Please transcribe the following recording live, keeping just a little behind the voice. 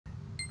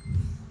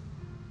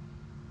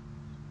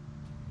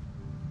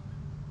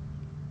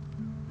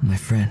My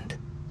friend,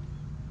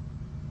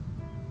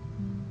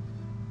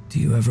 do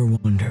you ever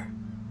wonder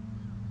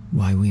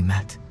why we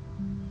met?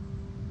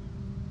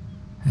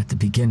 At the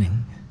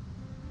beginning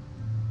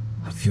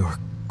of your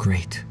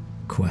great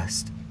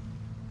quest.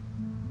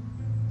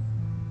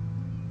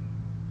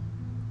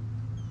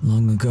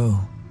 Long ago,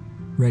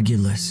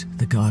 Regulus,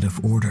 the god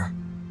of order,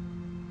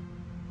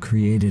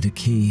 created a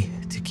key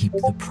to keep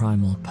the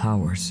primal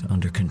powers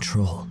under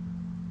control.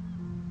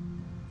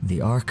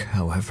 The Ark,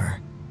 however,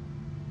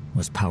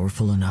 was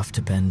powerful enough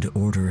to bend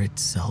order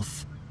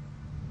itself.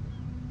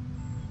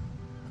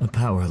 A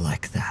power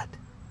like that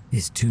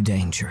is too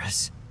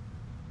dangerous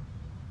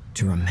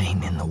to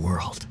remain in the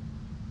world.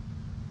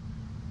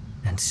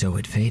 And so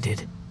it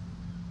faded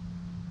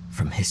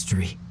from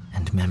history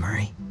and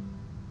memory.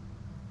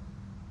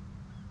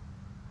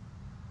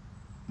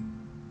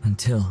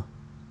 Until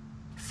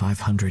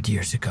 500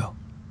 years ago,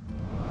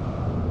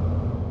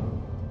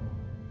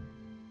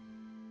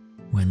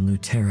 when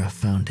Luterra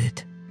found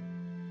it,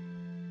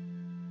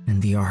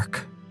 and the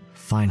Ark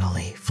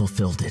finally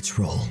fulfilled its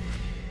role.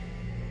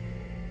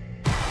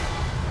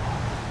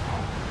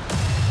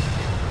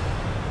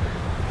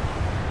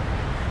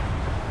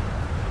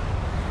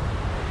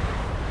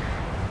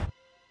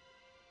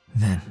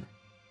 Then,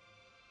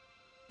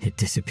 it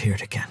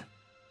disappeared again.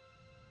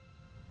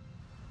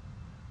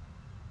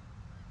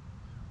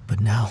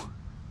 But now,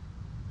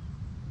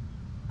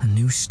 a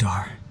new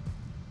star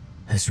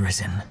has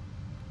risen.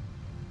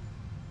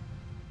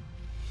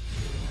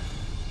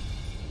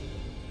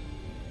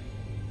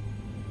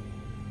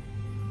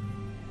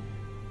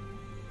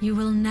 You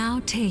will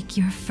now take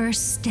your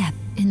first step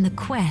in the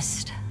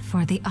quest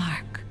for the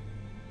Ark.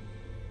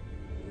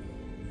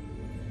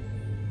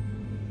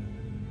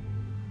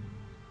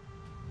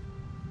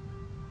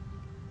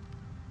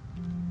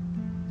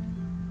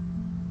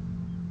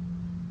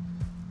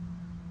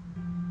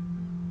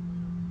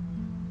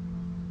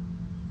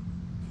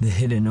 The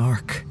hidden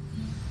Ark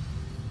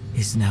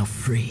is now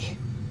free,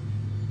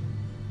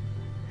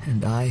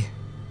 and I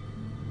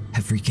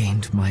have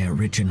regained my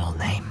original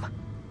name.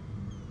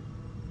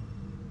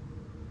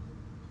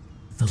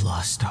 The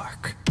Lost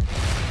Ark.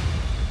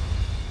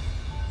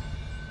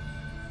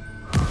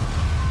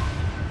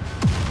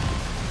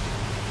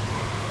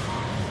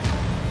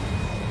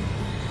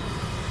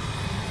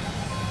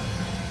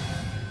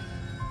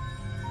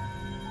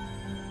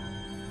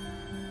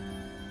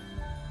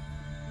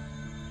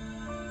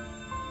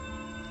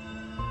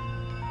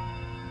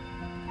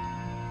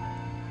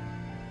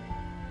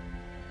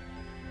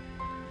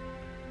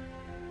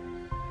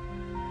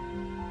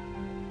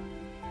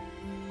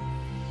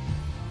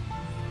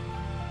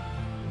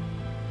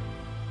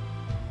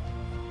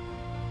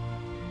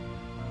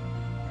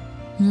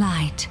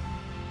 Light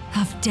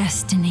of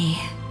destiny.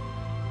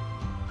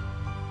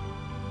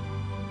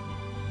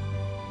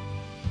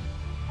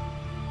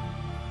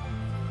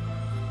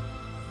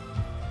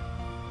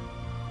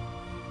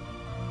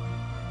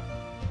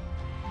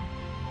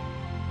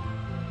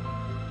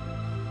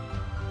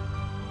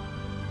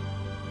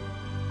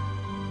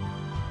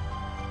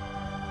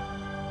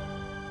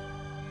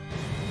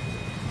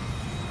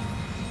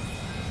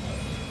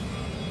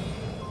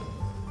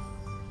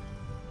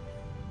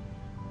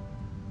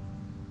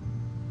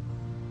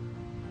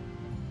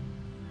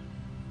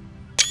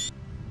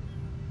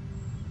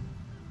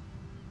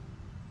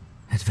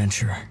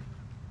 Adventurer,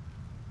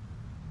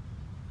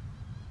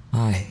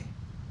 I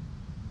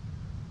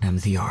am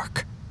the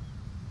Ark.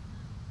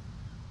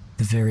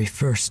 The very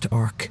first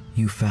Ark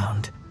you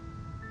found.